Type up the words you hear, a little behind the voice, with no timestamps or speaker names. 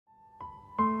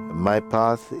My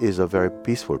path is a very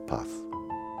peaceful path,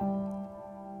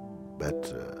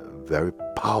 but very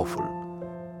powerful.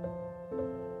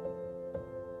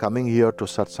 Coming here to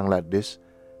satsang like this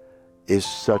is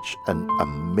such an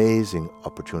amazing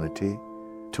opportunity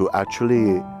to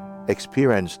actually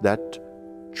experience that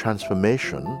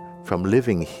transformation from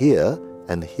living here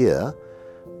and here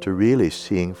to really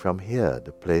seeing from here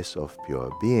the place of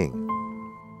pure being.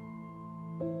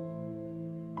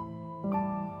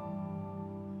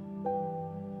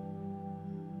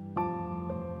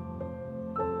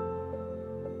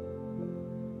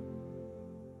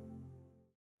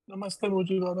 Namaste,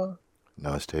 Moji Baba.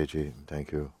 Namaste ji,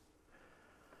 thank you.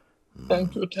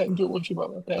 Thank you, Moji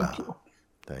Baba. Thank you.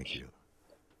 Thank you.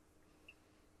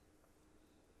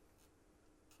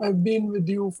 I've been with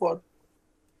you for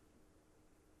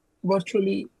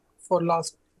virtually for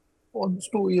last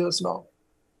almost 2 years now,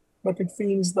 but it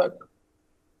feels that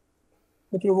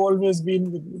you've always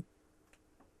been with me.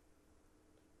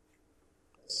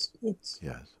 It's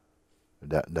Yes,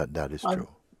 that is I, true.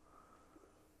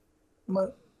 my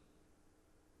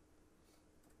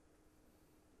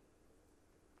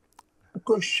the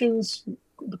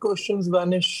questions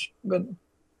vanish when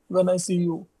I see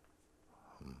you.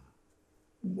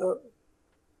 The,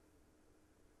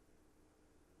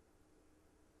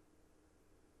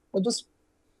 I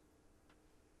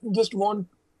just want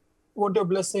your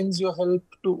blessings, your help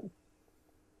to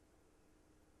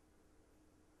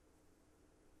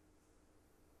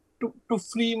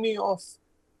free me of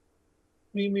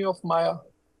Maya.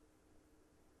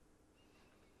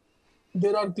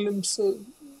 There are glimpses,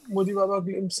 Moji Baba,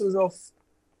 glimpses of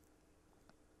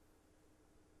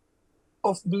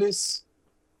bliss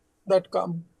that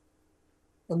come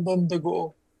and then they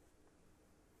go.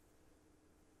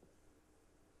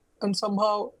 And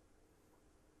somehow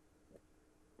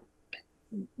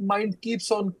mind keeps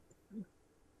on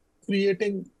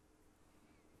creating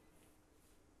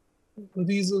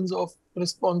reasons of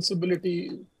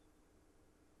responsibility,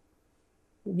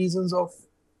 reasons of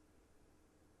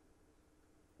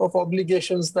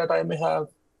obligations that I may have.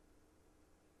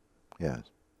 Yes.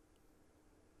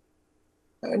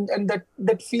 And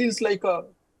that feels like a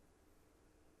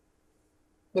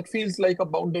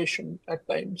foundation at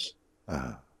times.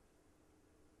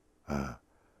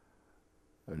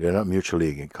 They're not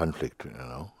mutually in conflict,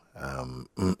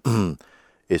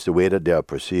 It's the way that they are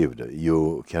perceived.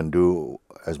 You can do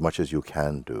as much as you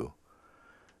can do,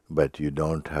 but you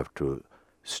don't have to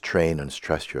strain and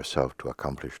stress yourself to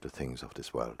accomplish the things of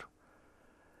this world.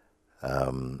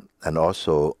 And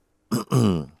also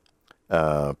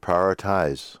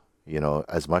prioritize,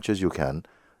 as much as you can.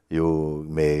 You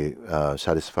may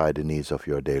satisfy the needs of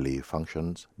your daily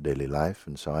functions, daily life,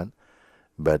 and so on,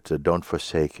 but don't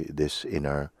forsake this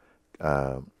inner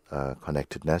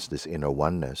connectedness, this inner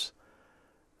oneness.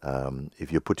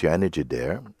 If you put your energy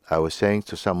there, I was saying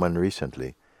to someone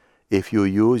recently, if you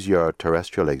use your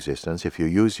terrestrial existence, if you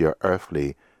use your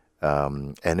earthly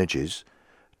energies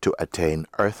to attain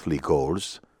earthly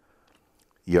goals,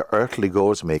 your earthly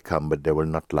goals may come, but they will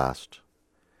not last.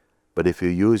 But if you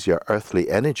use your earthly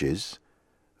energies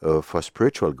for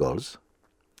spiritual goals,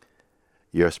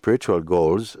 your spiritual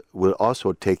goals will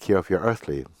also take care of your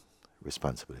earthly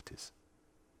responsibilities.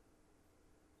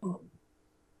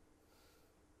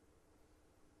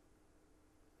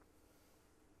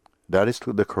 That is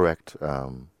the correct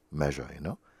measure,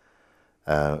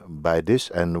 By this,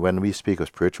 and when we speak of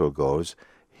spiritual goals,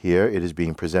 here it is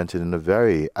being presented in a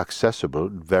very accessible,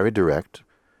 very direct,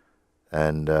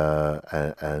 and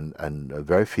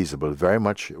very feasible, very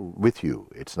much with you.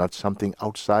 It's not something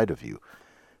outside of you.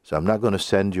 So I'm not going to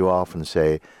send you off and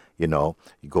say, you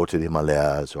go to the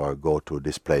Himalayas or go to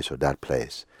this place or that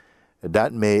place.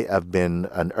 That may have been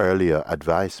an earlier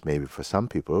advice maybe for some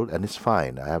people, and it's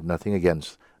fine. I have nothing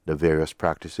against the various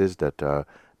practices that are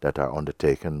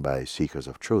undertaken by seekers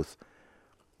of truth.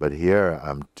 But here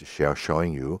I'm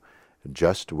showing you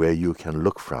just where you can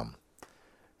look from.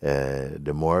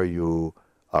 The more you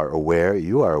are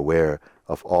aware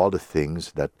of all the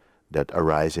things that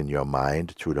arise in your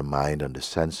mind through the mind and the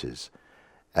senses.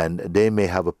 And they may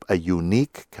have a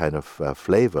unique kind of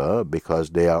flavor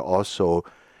because they are also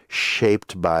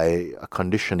shaped by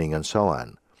conditioning and so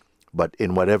on. But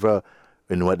in whatever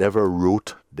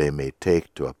route they may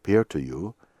take to appear to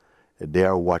you, they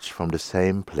are watched from the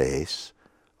same place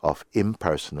of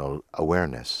impersonal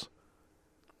awareness.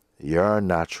 Your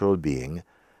natural being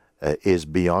is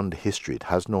beyond history. It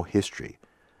has no history.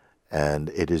 And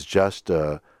it is just,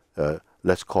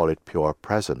 let's call it pure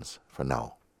presence for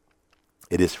now.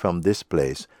 It is from this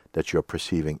place that you're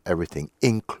perceiving everything,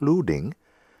 including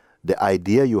the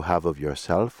idea you have of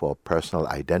yourself or personal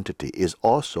identity is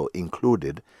also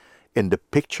included in the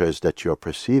pictures that you're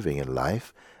perceiving in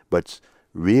life, but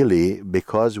really,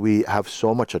 because we have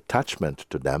so much attachment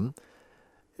to them,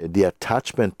 the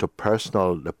attachment to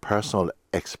the personal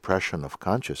expression of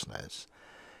consciousness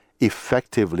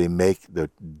effectively make the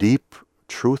deep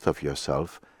truth of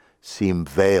yourself seem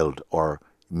veiled, or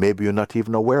maybe you're not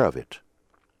even aware of it.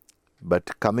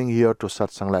 But coming here to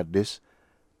satsang like this,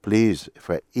 please,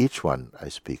 for each one I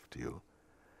speak to you,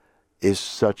 is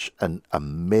such an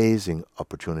amazing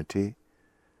opportunity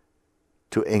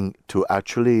to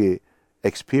actually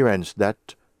experience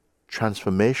that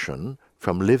transformation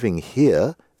from living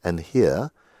here and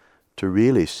here to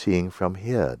really seeing from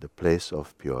here, the place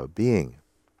of pure being.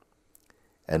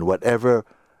 And whatever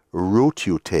route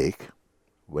you take,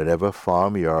 whatever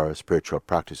form your spiritual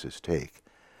practices take,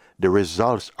 the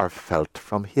results are felt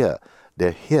from here.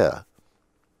 They're here.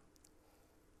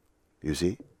 You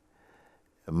see?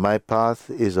 My path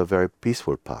is a very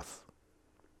peaceful path,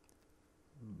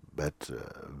 but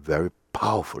very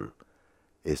powerful.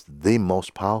 It's the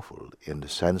most powerful in the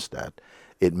sense that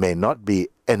it may not be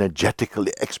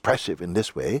energetically expressive in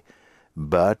this way,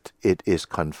 but it is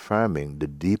confirming the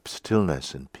deep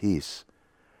stillness and peace,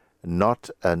 not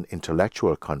an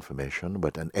intellectual confirmation,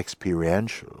 but an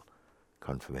experiential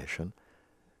confirmation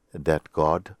that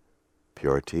God,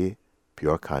 purity,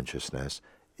 pure consciousness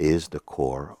is the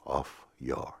core of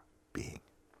your being.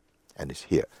 And it's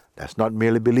here. That's not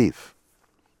merely belief.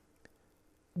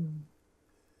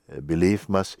 Belief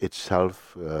must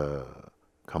itself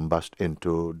combust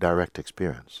into direct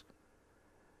experience.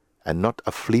 And not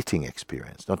a fleeting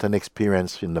experience, not an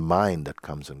experience in the mind that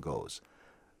comes and goes,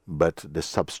 but the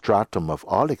substratum of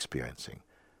all experiencing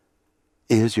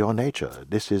is your nature.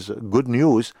 This is good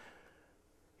news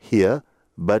here,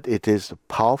 but it is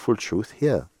powerful truth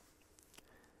here.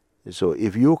 So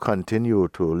if you continue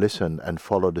to listen and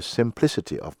follow the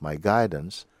simplicity of my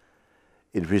guidance,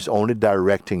 it is only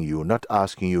directing you, not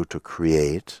asking you to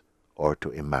create or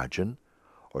to imagine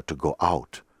or to go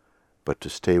out, but to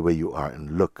stay where you are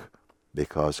and look,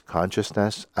 because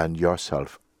consciousness and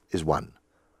yourself is one.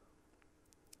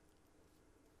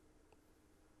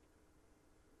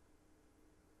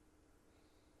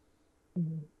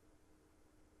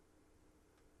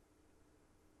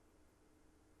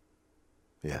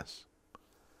 Yes.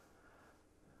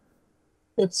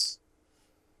 It's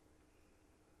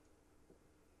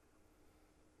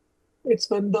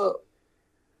when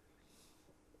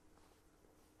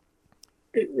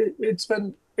it's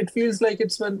when it feels like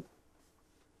it's when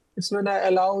I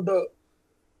allow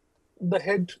the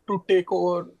head to take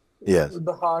over Yes.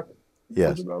 the heart.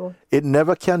 Yes. It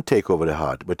never can take over the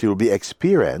heart, but it will be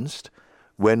experienced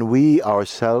when we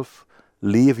ourselves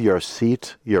leave your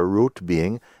seat, your root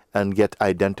being, and get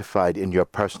identified in your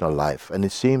personal life. And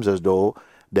it seems as though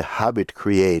the habit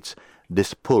creates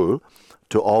this pull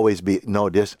to always be, no,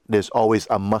 there's always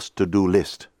a must-to-do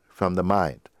list from the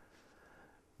mind.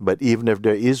 But even if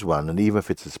there is one, and even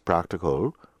if it's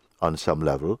practical on some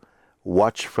level,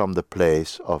 watch from the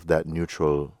place of that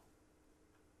neutral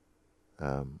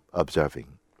observing.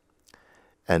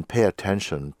 And pay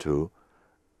attention to,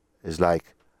 is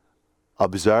like,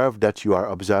 observe that you are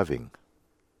observing.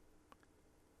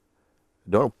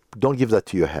 Don't give that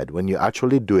to your head. When you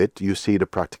actually do it, you see the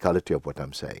practicality of what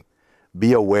I'm saying.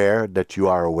 Be aware that you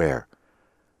are aware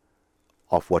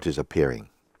of what is appearing.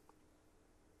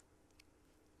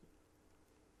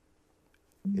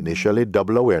 Initially,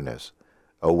 double awareness.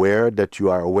 Aware that you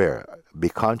are aware. Be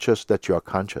conscious that you are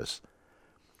conscious.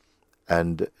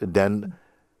 And then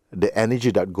the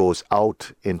energy that goes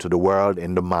out into the world,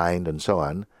 in the mind, and so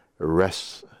on,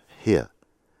 rests here.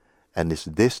 And it's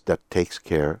this that takes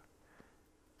care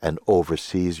and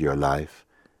oversees your life.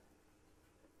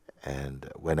 And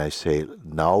when I say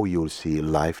now, you'll see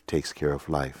life takes care of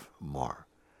life more.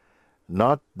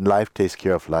 Not life takes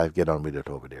care of life, get on with it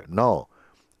over there. No,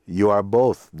 you are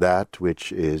both that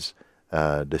which is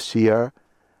the seer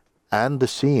and the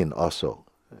seen also.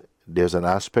 There's an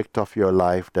aspect of your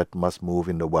life that must move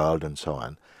in the world and so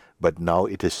on, but now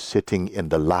it is sitting in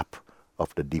the lap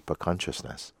of the deeper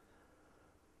consciousness.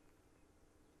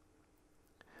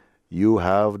 You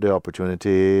have the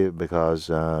opportunity, because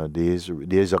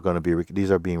these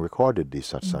are being recorded,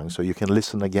 these satsangs, so you can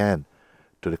listen again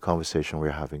to the conversation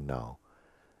we're having now,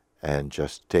 and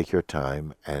just take your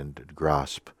time and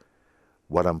grasp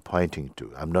what I'm pointing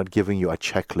to. I'm not giving you a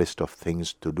checklist of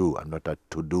things to do. I'm not a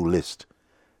to-do list.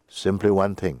 Simply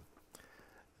one thing,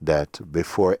 that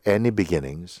before any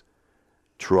beginnings,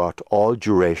 throughout all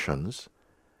durations,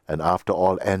 and after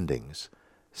all endings,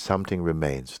 something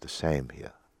remains the same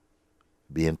here.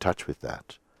 Be in touch with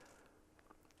that.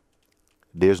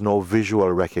 There's no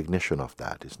visual recognition of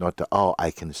that. It's not, oh,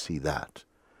 I can see that.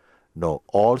 No,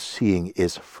 all seeing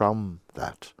is from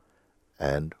that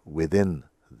and within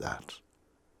that.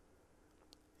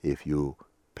 If you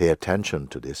pay attention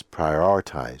to this,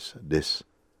 prioritize this.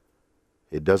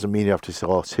 It doesn't mean you have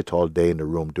to sit all day in the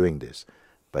room doing this,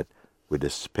 but with the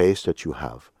space that you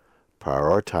have,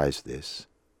 prioritize this,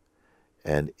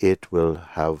 and it will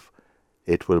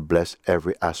bless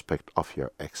every aspect of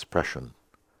your expression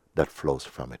that flows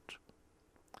from it.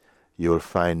 You will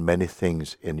find many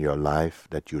things in your life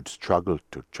that you'd struggle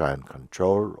to try and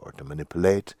control or to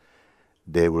manipulate.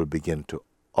 They will begin to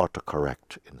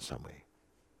autocorrect in some way.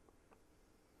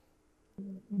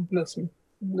 Bless me.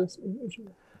 Bless me.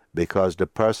 Because the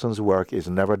person's work is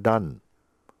never done.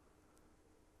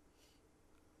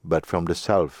 But from the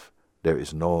self, there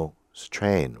is no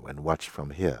strain when watched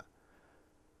from here.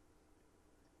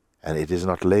 And it is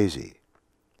not lazy.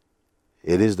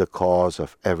 It is the cause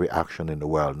of every action in the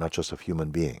world, not just of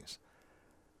human beings.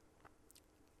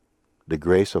 The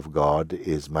grace of God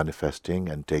is manifesting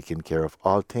and taking care of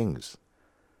all things.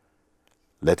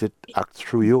 Let it act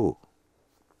through you.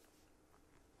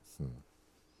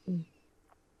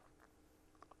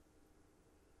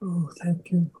 Oh,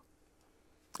 thank you.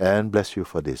 And bless you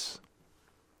for this.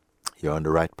 You're on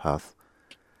the right path.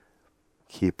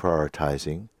 Keep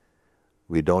prioritizing.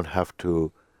 We don't have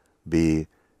to be,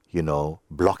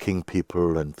 blocking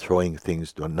people and throwing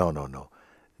things. No.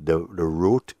 The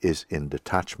root is in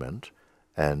detachment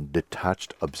and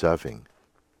detached observing.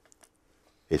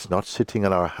 It's not sitting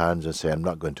on our hands and saying, I'm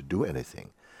not going to do anything.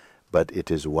 But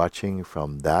it is watching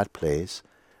from that place,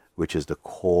 which is the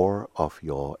core of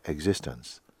your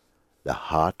existence, the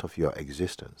heart of your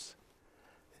existence,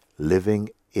 living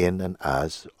in and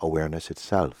as awareness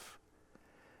itself.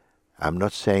 I'm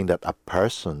not saying that a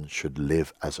person should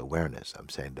live as awareness. I'm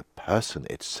saying the person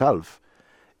itself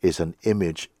is an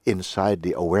image inside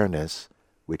the awareness,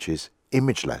 which is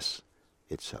imageless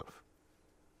itself.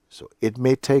 So it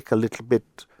may take a little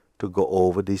bit to go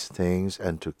over these things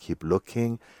and to keep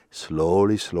looking,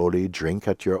 slowly, drink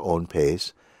at your own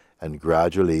pace, and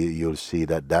gradually you'll see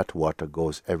that water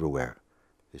goes everywhere,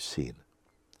 is seen.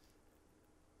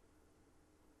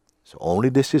 So only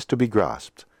this is to be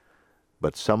grasped.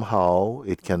 But somehow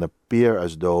it can appear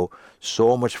as though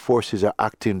so much forces are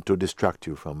acting to distract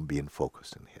you from being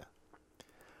focused in here.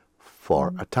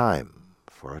 For a time,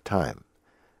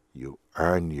 you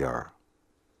earn your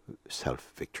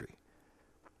self-victory.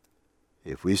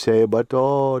 If we say, but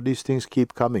these things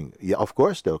keep coming, yeah, of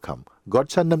course they'll come.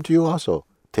 God sent them to you also.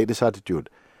 Take this attitude.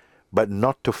 But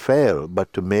not to fail,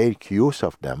 but to make use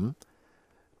of them,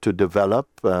 to develop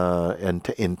and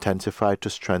to intensify, to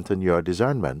strengthen your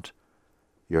discernment,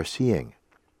 your seeing.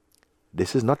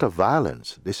 This is not a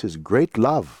violence. This is great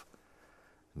love,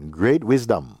 great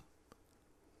wisdom.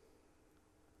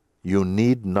 You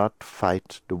need not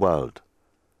fight the world.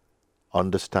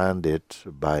 Understand it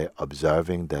by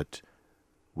observing that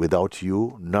without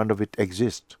you, none of it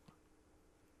exists.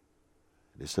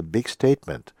 It's a big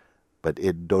statement, but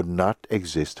it does not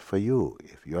exist for you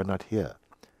if you are not here.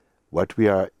 What we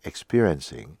are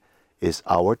experiencing is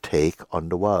our take on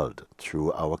the world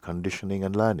through our conditioning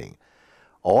and learning.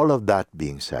 All of that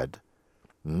being said,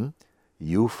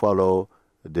 you follow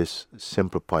this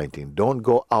simple pointing. Don't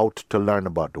go out to learn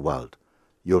about the world.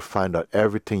 You'll find out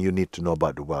everything you need to know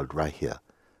about the world right here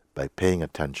by paying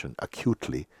attention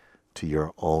acutely to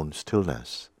your own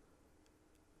stillness.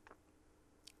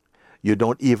 You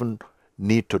don't even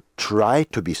need to try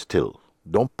to be still.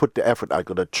 Don't put the effort, I'm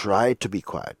going to try to be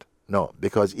quiet. No,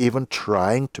 because even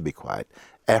trying to be quiet,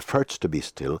 efforts to be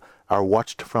still, are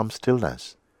watched from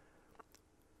stillness.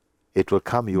 It will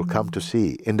come, you'll come to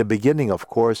see. In the beginning, of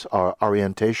course, our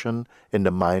orientation in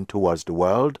the mind towards the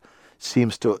world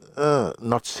seems to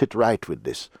not sit right with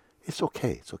this. It's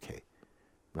okay. I'm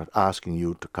not asking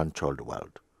you to control the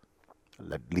world.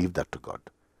 Leave that to God.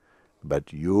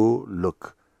 But you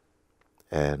look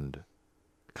and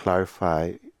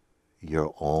clarify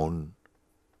your own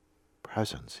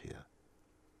presence here,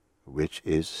 which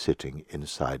is sitting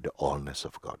inside the allness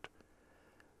of God.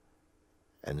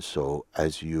 And so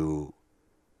as you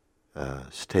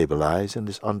stabilize in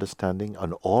this understanding,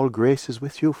 and all grace is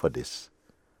with you for this,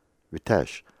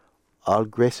 Ritesh, all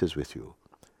grace is with you.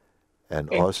 And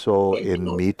also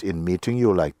in meeting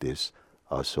you like this,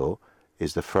 also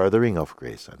is the furthering of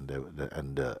grace and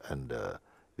the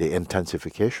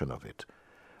intensification of it.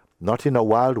 Not in a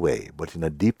wild way, but in a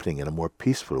deepening, in a more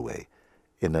peaceful way,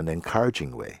 in an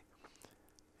encouraging way.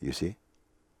 You see?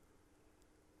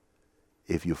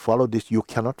 If you follow this, you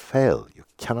cannot fail. You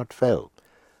cannot fail.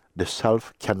 The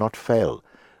self cannot fail.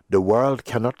 The world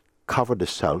cannot cover the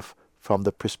self from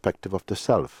the perspective of the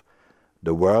self.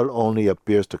 The world only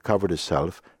appears to cover the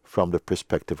self from the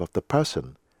perspective of the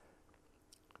person.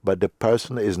 But the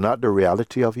person is not the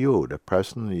reality of you. The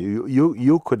person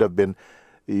you could have been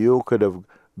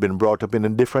brought up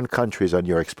in different countries and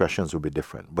your expressions would be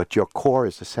different. But your core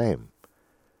is the same.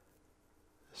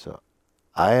 So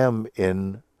I am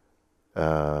in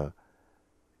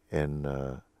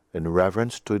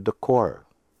reverence to the core,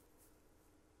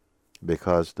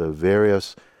 because the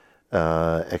various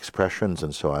expressions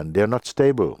and so on, they're not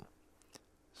stable.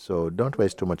 So don't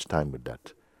waste too much time with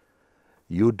that.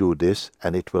 You do this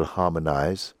and it will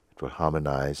harmonize. It will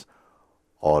harmonize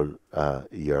all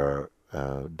your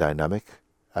dynamic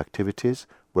activities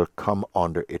will come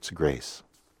under its grace.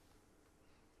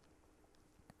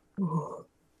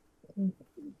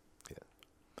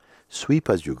 Sweep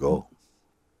as you go.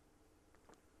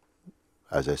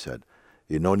 As I said,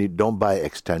 you don't buy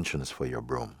extensions for your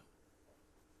broom.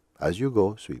 As you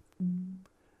go, sweep.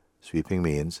 Sweeping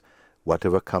means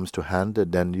whatever comes to hand,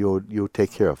 then you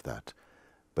take care of that.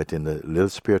 But in a little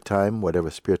spare time, whatever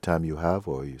spare time you have,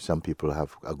 or some people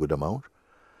have a good amount,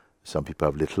 some people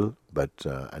have little, but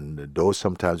and those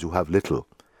sometimes who have little,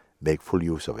 make full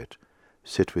use of it.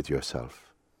 Sit with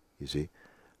yourself, you see.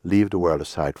 Leave the world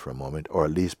aside for a moment, or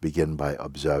at least begin by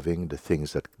observing the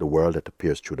things the world that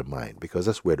appears through the mind, because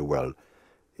that's where the world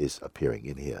is appearing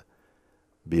in here.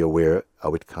 Be aware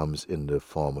how it comes in the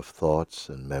form of thoughts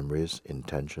and memories,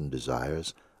 intention,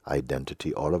 desires,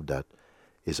 identity. All of that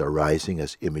is arising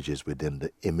as images within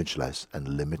the imageless and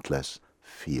limitless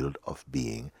field of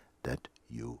being that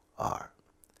you are.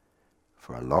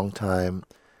 For a long time,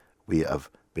 we have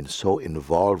been so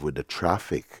involved with the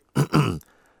traffic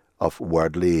of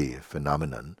worldly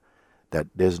phenomenon that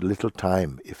there's little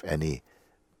time, if any,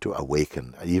 to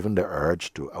awaken. Even the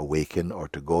urge to awaken or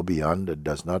to go beyond it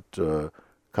does not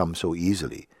come so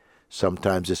easily.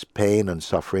 Sometimes it's pain and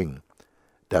suffering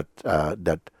that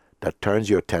turns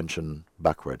your attention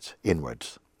backwards,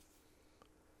 inwards.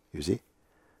 You see,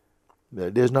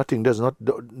 there's not a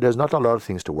lot of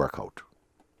things to work out.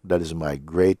 That is my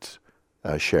great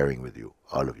sharing with you,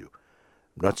 all of you.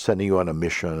 I'm not sending you on a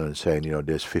mission and saying,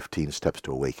 there's 15 steps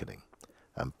to awakening.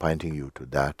 I'm pointing you to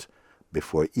that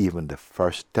before even the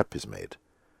first step is made.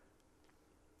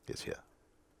 Is here.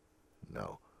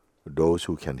 No. Those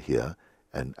who can hear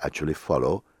and actually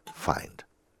follow, find.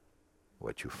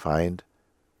 What you find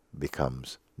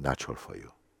becomes natural for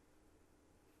you.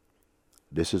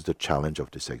 This is the challenge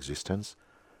of this existence,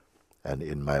 and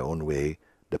in my own way,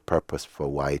 the purpose for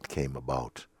why it came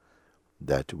about.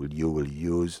 That you will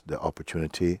use the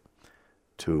opportunity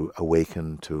to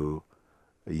awaken to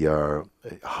your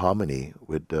harmony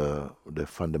with the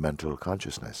fundamental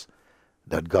consciousness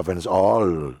that governs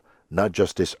all, not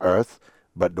just this earth,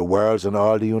 but the worlds and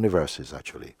all the universes,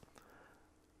 actually.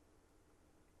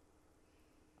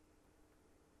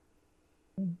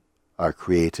 Are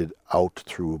created out,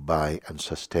 through, by, and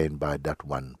sustained by that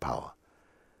one power.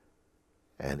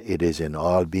 And it is in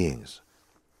all beings.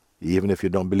 Even if you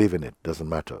don't believe in it, doesn't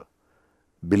matter.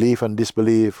 Belief and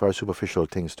disbelief are superficial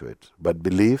things to it. But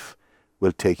belief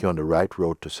will take you on the right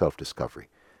road to self-discovery.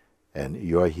 And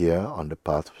you are here on the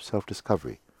path of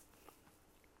self-discovery.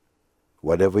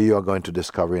 Whatever you are going to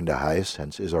discover in the highest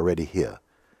sense is already here.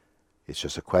 It's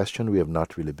just a question we have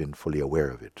not really been fully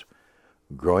aware of it.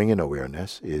 Growing in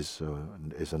awareness is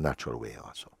a natural way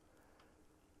also.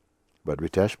 But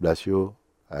Ritesh, bless you.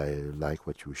 I like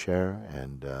what you share,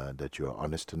 and that you are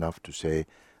honest enough to say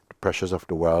the pressures of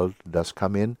the world does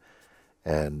come in,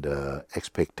 and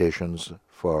expectations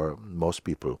for most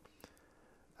people,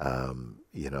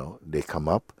 they come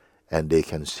up and they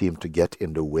can seem to get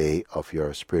in the way of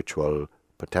your spiritual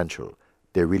potential.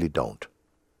 They really don't.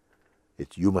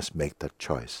 You must make that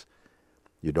choice.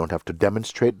 You don't have to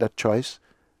demonstrate that choice,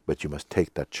 but you must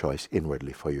take that choice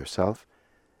inwardly for yourself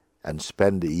and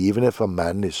spend, even if a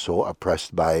man is so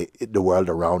oppressed by the world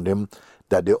around him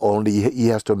that he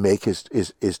has to make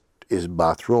his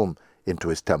bathroom into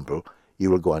his temple, he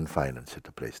will go and find and set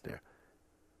a place there.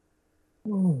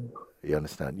 You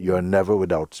understand? You are never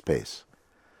without space.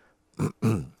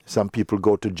 Some people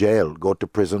go to jail, go to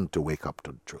prison to wake up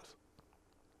to the truth.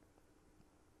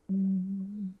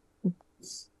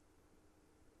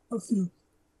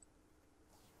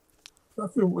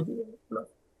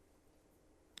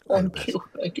 Thank you.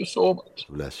 Thank you so much.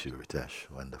 Bless you, Ritesh.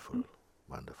 Wonderful.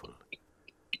 Wonderful.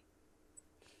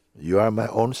 You are my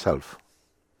own self.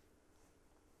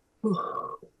 Thank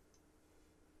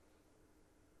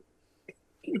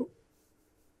you.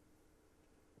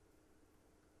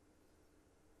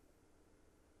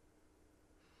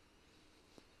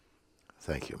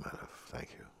 Thank you, my love. Thank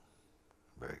you.